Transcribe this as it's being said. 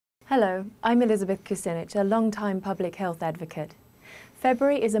Hello, I'm Elizabeth Kucinich, a long-time public health advocate.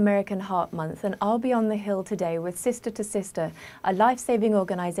 February is American Heart Month, and I'll be on the Hill today with Sister to Sister, a life-saving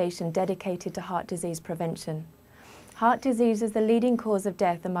organisation dedicated to heart disease prevention. Heart disease is the leading cause of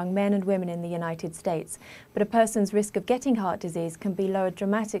death among men and women in the United States, but a person's risk of getting heart disease can be lowered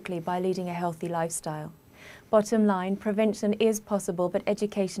dramatically by leading a healthy lifestyle. Bottom line, prevention is possible, but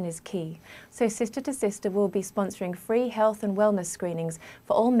education is key. So Sister to Sister will be sponsoring free health and wellness screenings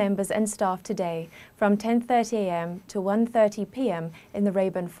for all members and staff today from 10:30 a.m. to 1:30 p.m. in the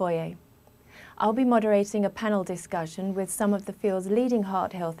Rayburn foyer. I'll be moderating a panel discussion with some of the field's leading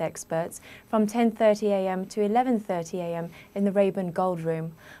heart health experts from 10:30 a.m. to 11:30 a.m. in the Rayburn Gold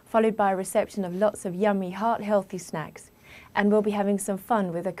Room, followed by a reception of lots of yummy heart-healthy snacks. And we'll be having some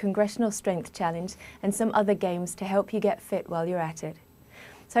fun with a Congressional Strength Challenge and some other games to help you get fit while you're at it.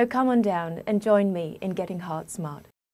 So come on down and join me in getting heart smart.